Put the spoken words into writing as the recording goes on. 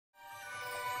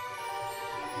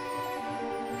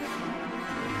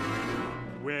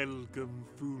Welcome,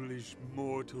 foolish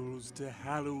mortals, to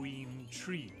Halloween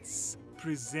Treats,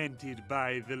 presented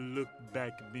by the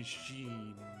Lookback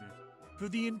Machine. For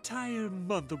the entire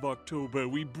month of October,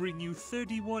 we bring you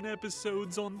 31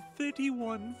 episodes on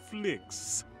 31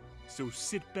 flicks. So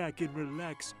sit back and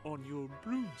relax on your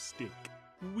broomstick.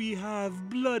 We have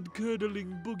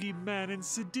blood-curdling boogeyman and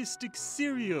sadistic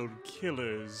serial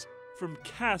killers. From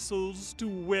castles to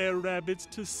were-rabbits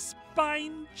to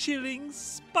spine-chilling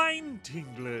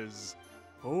spine-tinglers.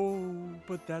 Oh,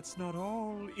 but that's not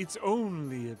all. It's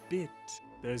only a bit.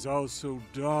 There's also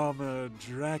Dahmer,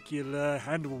 Dracula,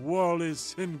 and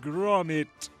Wallace and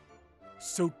Gromit.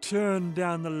 So turn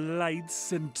down the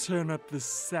lights and turn up the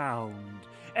sound.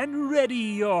 And ready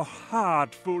your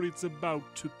heart, for it's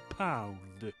about to pound.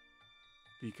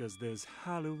 Because there's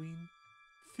Halloween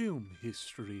film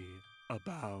history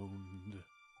abound.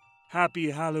 Happy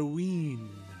Halloween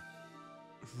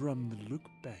from the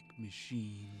Lookback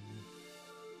Machine.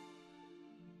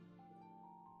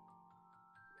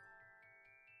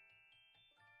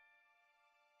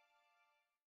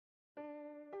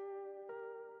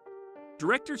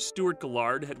 Director Stuart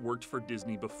Gillard had worked for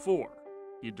Disney before.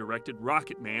 He had directed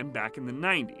Rocketman back in the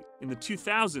 90s. In the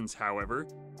 2000s, however,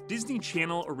 Disney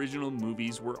Channel original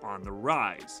movies were on the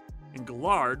rise, and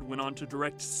Gillard went on to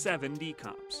direct 7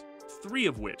 DCOMs, 3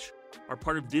 of which are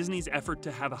part of Disney's effort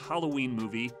to have a Halloween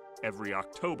movie every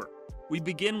October. We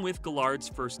begin with Gillard's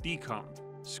first DCOM,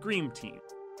 Scream Team,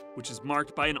 which is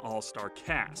marked by an all-star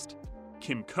cast.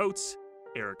 Kim Coates,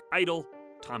 Eric Idle,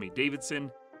 Tommy Davidson,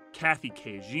 Kathy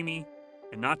Kajimi,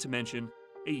 and not to mention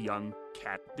a young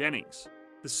Kat Dennings.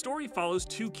 The story follows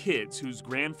 2 kids whose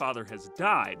grandfather has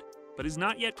died, but is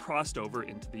not yet crossed over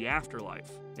into the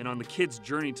afterlife. And on the kids'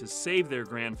 journey to save their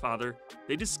grandfather,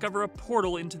 they discover a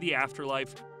portal into the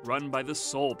afterlife run by the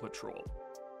Soul Patrol,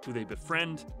 who they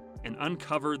befriend and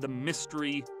uncover the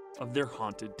mystery of their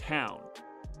haunted town.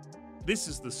 This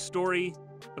is the story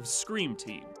of Scream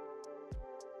Team.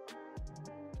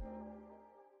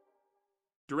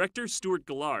 Director Stuart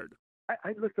Gillard.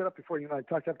 I looked it up before you and I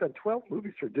talked. I've done 12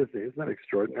 movies for Disney. Isn't that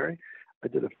extraordinary? I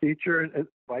did a feature. And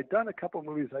I'd done a couple of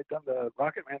movies. I'd done the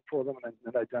Rocketman for them, and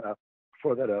then I'd done a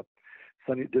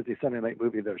Disney Sunday night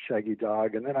movie, The Shaggy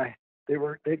Dog. And then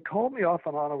they'd called me off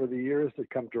and on over the years to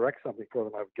come direct something for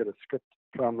them. I would get a script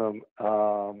from them,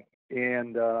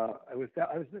 and I was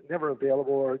never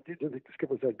available, or didn't think the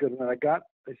script was that good. And then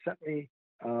they sent me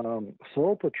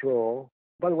Soul Patrol.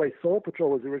 By the way, Soul Patrol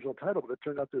was the original title, but it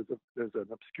turned out there's an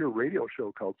obscure radio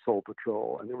show called Soul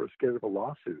Patrol, and they were scared of a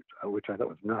lawsuit, which I thought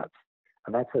was nuts.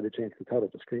 And that's why they changed the title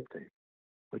to Scream Team,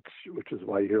 which is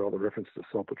why you hear all the references to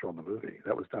Soul Patrol in the movie.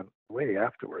 That was done way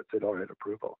afterwards. They'd already had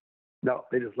approval. No,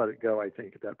 they just let it go, I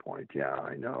think, at that point. Yeah,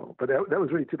 I know. But that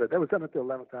was really too bad. That was done at the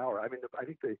 11th hour. I mean, I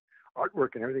think the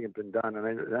artwork and everything had been done,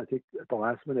 and I think at the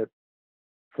last minute,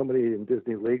 somebody in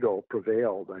Disney legal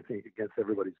prevailed, I think, against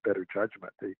everybody's better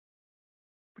judgment.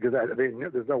 Because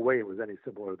there's no way it was any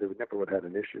simpler. They would never would have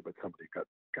had an issue, but somebody got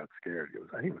scared.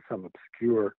 I think it was some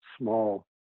obscure, small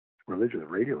religious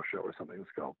radio show or something. It was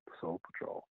called Soul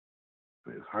Patrol. I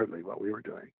mean, it was hardly what we were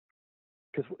doing.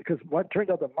 Because what turned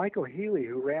out that Michael Healy,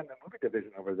 who ran the movie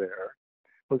division over there,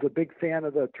 was a big fan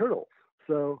of the Turtles.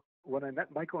 So when I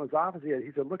met Michael in his office,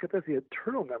 he said, "Look at this! He had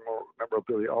turtle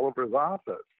memorabilia all over his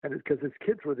office." And because his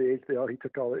kids were the age he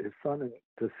took all his son in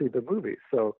to see the movie.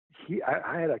 So it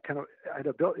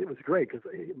was great because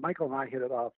Michael and I hit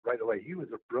it off right away. He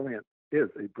was a brilliant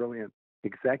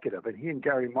executive, and he and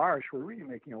Gary Marsh were really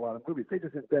making a lot of movies. They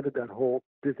just invented that whole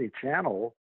Disney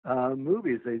Channel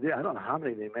movies. They did. I don't know how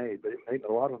many they made, but they made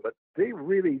a lot of them. But they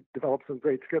really developed some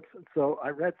great scripts. And so I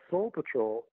read Soul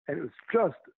Patrol, and it was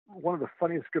just one of the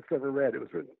funniest scripts I ever read. It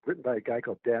was written by a guy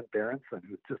called Dan Berenson,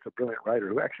 who's just a brilliant writer,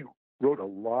 who actually wrote a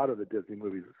lot of the Disney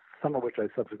movies, some of which I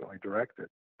subsequently directed.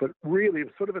 But really, it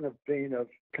was sort of in a vein of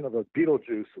kind of a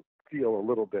Beetlejuice feel a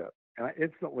little bit. And I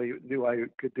instantly knew I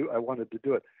wanted to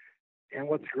do it. And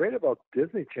what's great about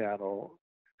Disney Channel,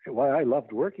 and why I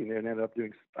loved working there and ended up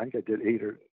doing, I think I did 8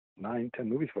 or 9, 10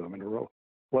 movies for them in a row,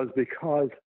 was because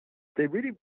they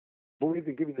really believed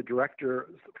in giving the director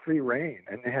free reign.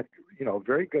 And they had,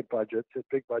 very good budgets,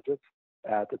 big budgets.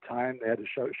 At the time, they had to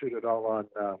shoot it all on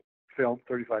film,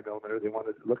 35 millimeter. They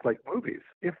wanted it to look like movies.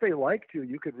 If they liked you,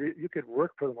 you could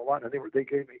work for them a lot. And they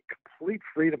gave me complete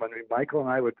freedom. I mean, Michael and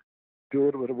I would do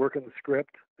it, would work on the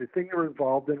script. The thing they were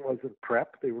involved in was in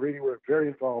prep. They really were very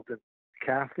involved in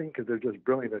casting because they're just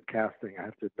brilliant at casting. I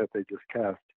have to admit, they just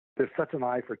cast. There's such an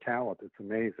eye for talent. It's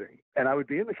amazing. And I would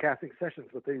be in the casting sessions,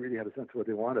 but they really had a sense of what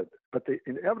they wanted. But they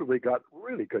inevitably got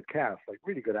really good cast, like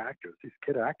really good actors. These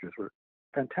kid actors were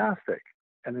fantastic.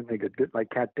 And then they got good, like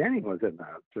Kat Dennings was in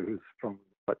that, so who's from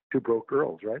but Two Broke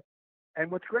Girls, right?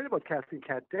 And what's great about casting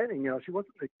Kat Denning, she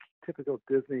wasn't the typical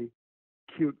Disney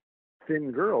cute,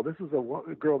 thin girl. This was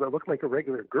a girl that looked like a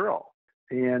regular girl.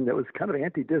 And it was kind of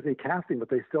anti-Disney casting, but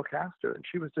they still cast her. And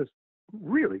she was just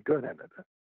really good at it.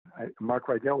 Mark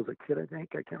Rydell was a kid, I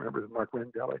think. I can't remember. It was Mark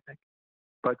Rendell, I think.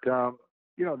 But,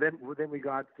 then we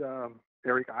got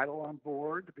Eric Idle on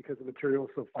board because the material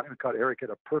was so funny. We caught Eric at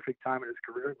a perfect time in his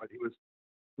career when he was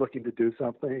looking to do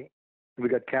something. And we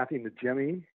got Kathy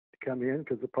Najimy to come in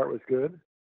because the part was good.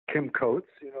 Kim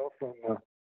Coates, from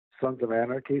Sons of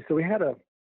Anarchy. So we had a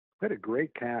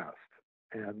great cast,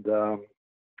 and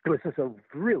it was just a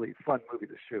really fun movie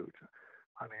to shoot.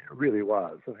 I mean, it really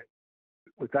was. I mean,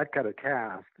 with that kind of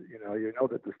cast, you know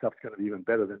that the stuff's going to be even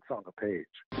better than it's on the page.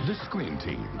 The Scream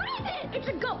Team. What is it? It's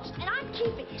a ghost, and I'm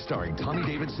keeping it. Starring Tommy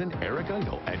Davidson, Eric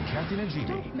Idle, and Kathy Najimy.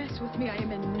 Don't mess with me. I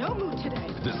am in no mood today.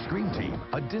 The Scream Team,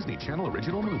 a Disney Channel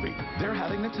original movie. They're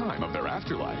having the time of their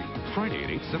afterlife. Friday at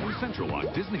 8, 7 Central on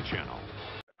Disney Channel.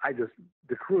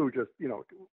 The crew to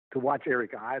watch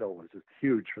Eric Idle was just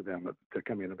huge for them to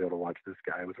come in and be able to watch this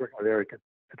guy. I was working with Eric, and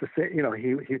at the same,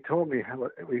 he told me how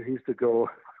he used to go.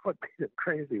 What made him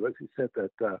crazy was he said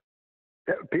that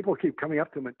people keep coming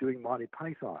up to him and doing Monty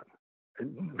Python,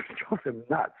 and it drove him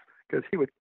nuts because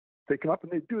they come up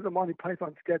and they do the Monty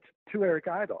Python sketch to Eric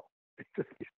Idle. He's just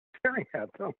staring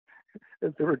at them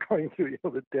as they were going through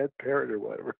the dead parrot or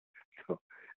whatever. So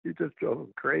he just drove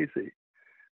him crazy.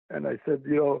 And I said,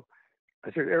 Eric,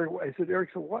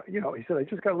 so what? He said, I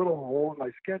just got a little hole in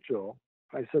my schedule.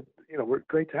 I said, we're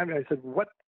great timing. I said,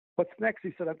 what's next?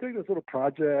 He said, I'm doing this little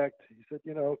project. He said,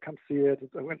 come see it.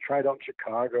 I'm going to try it out in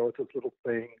Chicago. It's this little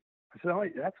thing. I said,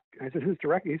 I said, who's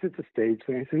directing? He said, it's a stage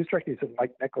thing. I said, who's directing? He said,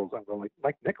 Mike Nichols. I'm going, like,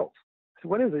 Mike Nichols. I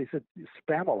said, what is it? He said,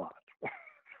 Spam-A-Lot.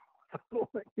 The little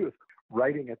thing he was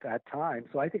writing at that time.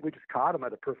 So I think we just caught him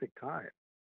at a perfect time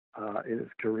in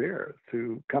his career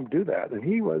to come do that. And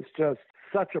he was just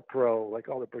such a pro, like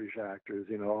all the British actors,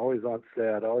 always on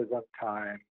set, always on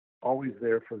time, always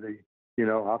there for the,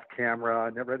 off camera.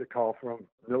 I never had a call from him,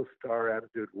 no star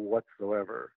attitude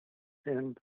whatsoever.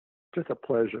 And just a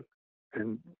pleasure.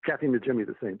 And Kathy Najimy,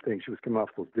 the same thing. She was coming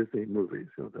off those Disney movies,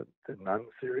 the Nun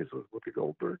series with Whoopi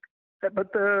Goldberg.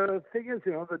 But the thing is,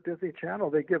 the Disney Channel,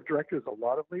 they give directors a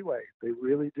lot of leeway. They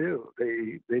really do.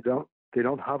 They don't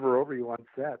hover over you on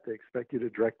set. They expect you to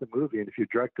direct the movie. And if you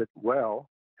direct it well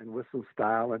and with some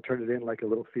style and turn it in like a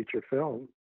little feature film,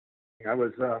 I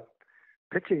was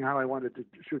pitching how I wanted to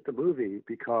shoot the movie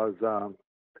because, a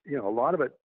lot of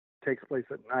it takes place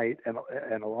at night and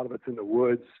a lot of it's in the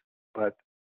woods. But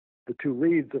the two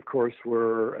leads, of course,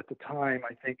 were at the time,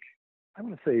 I think, I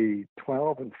want to say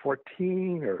 12 and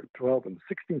 14 or 12 and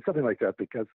 16, something like that.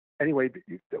 Because anyway,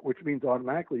 which means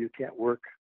automatically you can't work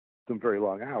some very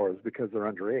long hours because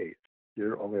they're underage.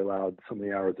 You're only allowed so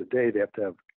many hours a day. They have to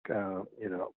have,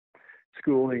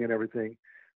 schooling and everything.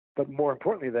 But more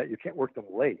importantly, that you can't work them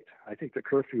late. I think the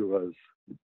curfew was,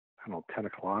 10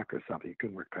 o'clock or something. You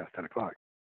couldn't work past 10 o'clock.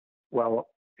 Well,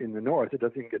 in the north, it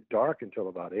doesn't even get dark until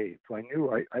about 8. So I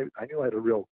knew I had a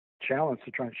real challenge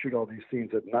to try and shoot all these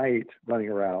scenes at night, running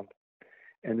around,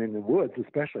 and in the woods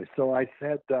especially. So I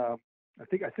said, I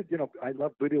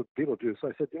love Beetlejuice. So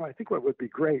I said, I think what would be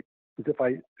great is if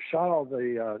I shot all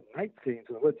the night scenes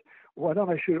in the woods. Why don't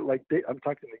I shoot it like I'm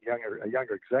talking to a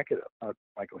younger executive,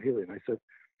 Michael Healy, and I said,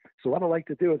 so what I'd like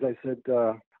to do is I said,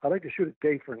 I'd like to shoot it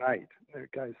day for night. And the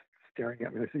guy's staring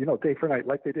at me. And I said, day for night,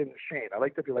 like they did in Shane. I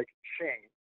like to be like Shane.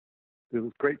 There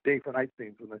was great day for night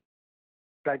scenes when the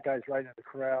bad guy's riding in the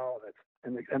corral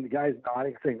and the guy's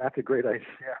nodding, saying, that's a great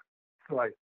idea. So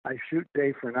I shoot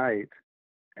day for night,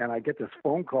 and I get this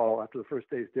phone call after the first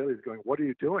day's dailies going, what are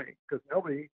you doing? Because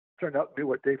nobody turned out knew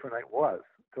what day for night was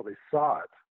until they saw it.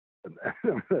 And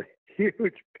there was a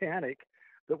huge panic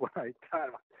that when I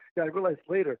realized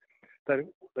later that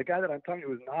the guy that I'm talking to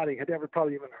was nodding had never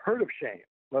probably even heard of Shane,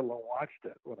 let alone watched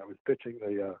it when I was pitching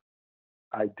the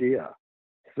idea.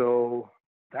 So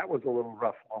that was a little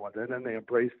rough moment. And then they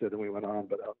embraced it and we went on,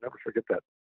 but I'll never forget that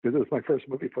because it was my first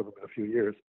movie for them in a few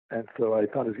years. And so I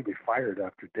thought it was going to be fired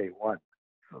after day one.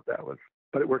 So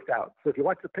but it worked out. So if you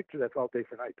watch the picture, that's all day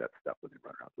for night, that stuff when you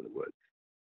run around to the woods.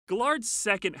 Gillard's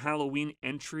second Halloween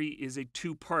entry is a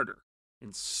two-parter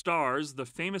and stars the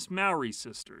famous Mowry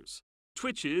sisters.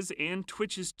 Twitches and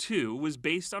Twitches 2 was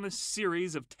based on a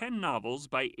series of 10 novels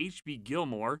by H.B.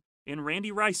 Gilmore and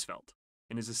Randy Reisfeld,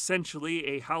 and is essentially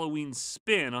a Halloween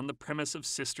spin on the premise of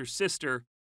Sister Sister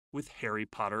with Harry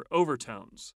Potter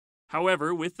overtones.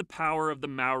 However, with the power of the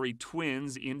Mowry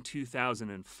twins in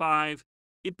 2005,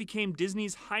 it became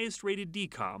Disney's highest-rated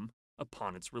DCOM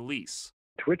upon its release.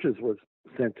 Twitches was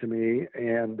sent to me,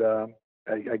 and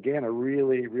Again, a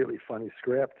really, really funny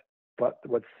script. But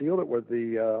what sealed it were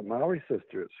the Maori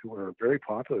sisters, who were very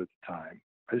popular at the time.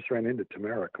 I just ran into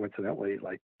Tamara, coincidentally,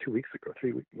 like 2 weeks ago,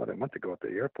 a month ago at the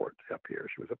airport up here.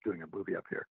 She was up doing a movie up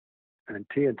here. And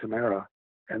Tia and Tamara,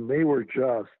 and they were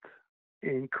just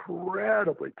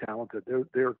incredibly talented.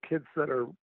 They're kids that are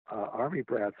Army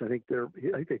brats. I think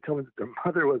they told me that their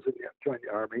mother joined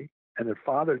the Army, and their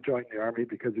father joined the Army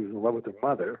because he was in love with their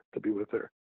mother to be with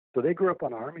her. So they grew up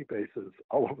on Army bases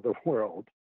all over the world.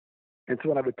 And so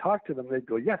when I would talk to them, they'd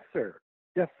go, "Yes, sir.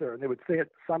 Yes, sir." And they would say it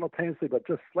simultaneously, but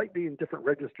just slightly in different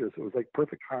registers. It was like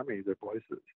perfect harmony, their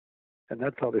voices. And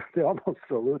that's how they almost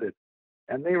saluted.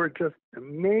 And they were just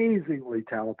amazingly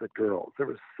talented girls. They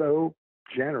were so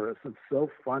generous and so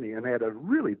funny. And they had a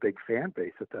really big fan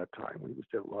base at that time. We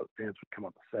used to have a lot of fans would come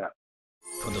on the set.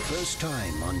 For the first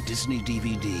time on Disney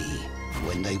DVD,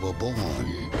 when they were born,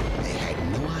 they had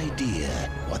no idea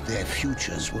what their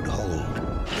futures would hold.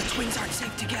 The twins aren't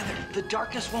safe together. The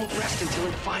darkness won't rest until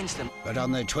it finds them. But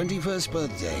on their 21st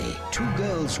birthday, two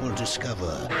girls will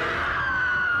discover...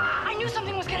 I knew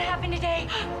something was gonna happen today.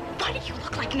 Why do you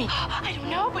look like me? I don't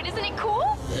know, but isn't it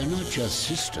cool? They're not just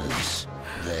sisters,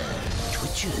 they're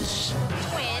twitches.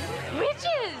 Twin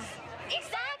witches!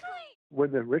 Exactly!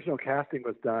 When the original casting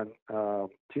was done,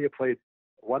 Tia played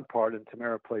one part and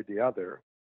Tamara played the other.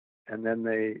 And then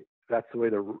that's the way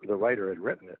the writer had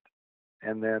written it.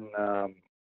 And then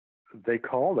they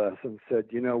called us and said,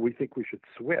 we think we should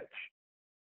switch.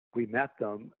 We met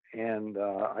them, and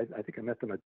I think I met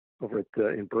them over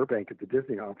in Burbank at the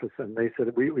Disney office, and they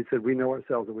said, we said, we know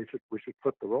ourselves and we should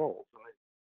flip the roles. And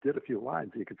they did a few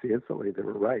lines. You could see instantly they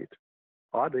were right.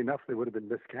 Oddly enough, they would have been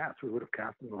miscast. We would have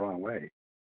cast them the wrong way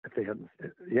if they hadn't.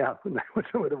 Yeah, it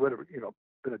would have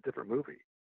been a different movie.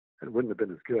 It wouldn't have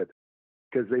been as good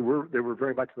because they were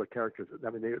very much the characters. I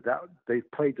mean, they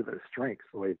played to their strengths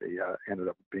the way they ended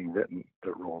up being written,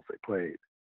 the roles they played.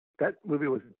 That movie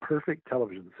was a perfect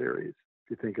television series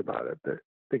if you think about it. I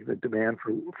think the demand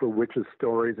for witches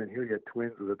stories, and here you had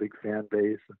twins with a big fan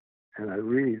base, and I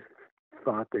really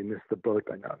thought they missed the boat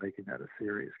by not making that a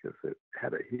series because it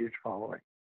had a huge following.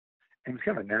 And it was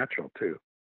kind of natural too.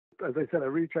 As I said, I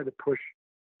really tried to push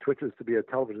Twitches to be a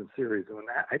television series, and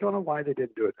I don't know why they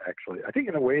didn't do it, actually. I think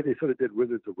in a way they sort of did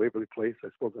Wizards of Waverly Place. I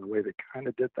suppose in a way they kind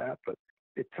of did that, but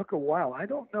it took a while. I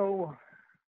don't know.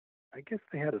 I guess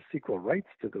they had a sequel rights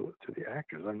to the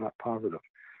actors. I'm not positive.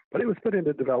 But it was put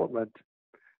into development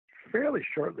fairly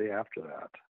shortly after that.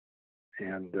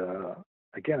 And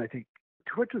again, I think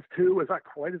Twitches 2 was not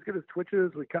quite as good as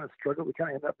Twitches. We kind of struggled. We kind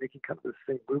of ended up making kind of the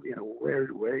same movie in a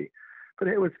weird way. But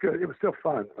it was good. It was still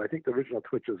fun. I think the original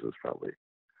Twitches was probably a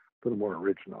little more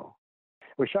original.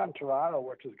 We shot in Toronto,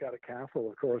 which has got a castle,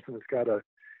 of course, and it's got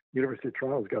University of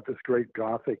Toronto's got this great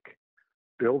Gothic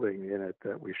building in it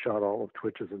that we shot all of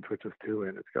Twitches and Twitches 2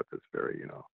 in. It's got this very,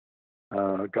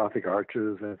 Gothic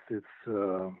arches. It's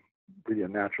really a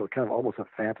natural, kind of almost a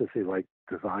fantasy-like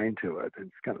design to it. It's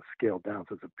kind of scaled down,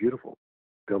 so it's a beautiful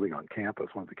building on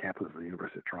campus, one of the campuses of the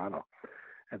University of Toronto.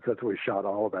 And so that's where we shot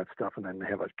all of that stuff. And then they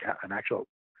have an actual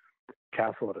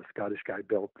castle that a Scottish guy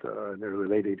built in the early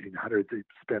late 1800s. He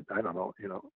spent, I don't know,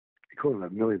 equivalent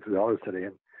of millions of dollars today,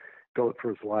 and built it for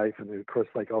his wife. And of course,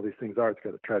 like all these things are, it's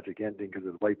got a tragic ending because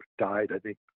his wife died, I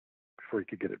think, before he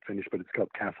could get it finished. But it's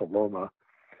called Castle Loma.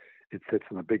 It sits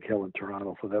on a big hill in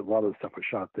Toronto, so that a lot of the stuff was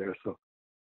shot there. So,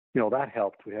 that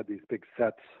helped. We had these big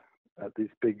sets at these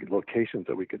big locations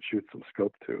that we could shoot some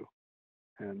scope to.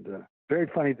 And very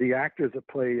funny. The actors that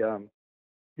play,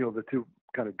 the two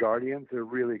kind of guardians, they're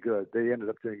really good. They ended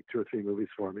up doing 2 or 3 movies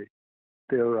for me.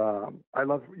 They're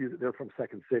from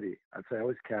Second City. I'd say I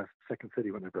always cast Second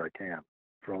City whenever I can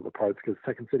for all the parts because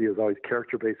Second City is always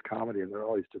character-based comedy, and they're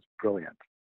always just brilliant.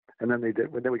 And then they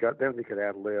could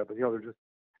ad lib, and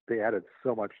they added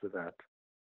so much to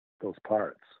those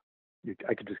parts.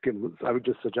 I would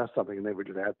just suggest something, and they would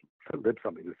just add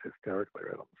something just hysterically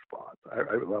right on the spot.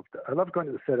 I loved it. I loved going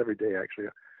to the set every day, actually,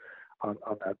 on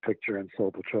that picture in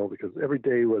Soul Patrol, because every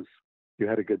day you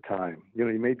had a good time. You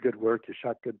made good work, you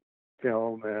shot good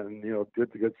film, and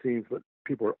did the good scenes, but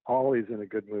people were always in a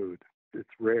good mood. It's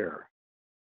rare.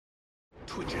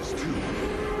 Twitches 2,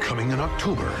 coming in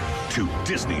October to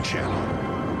Disney Channel.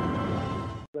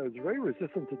 I was very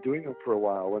resistant to doing them for a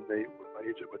while when my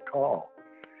agent would call.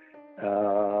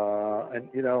 I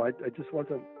just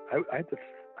wasn't. I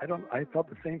felt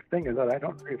the same thing, and that I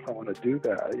don't know if I want to do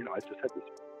that. I just had this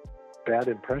bad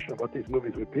impression of what these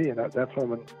movies would be, and that's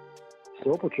when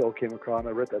Soul Patrol came across, and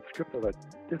I read that script. I thought,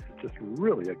 this is just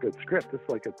really a good script. This is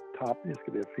like this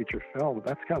could be a feature film.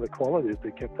 That's kind of the quality that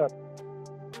they kept up.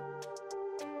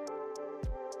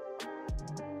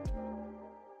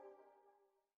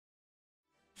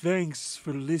 Thanks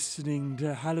for listening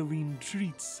to Halloween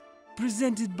Treats,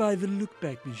 presented by the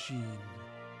Lookback Machine.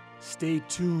 Stay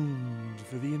tuned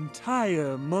for the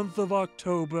entire month of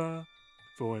October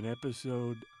for an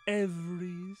episode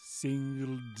every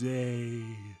single day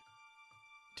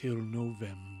till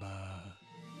November.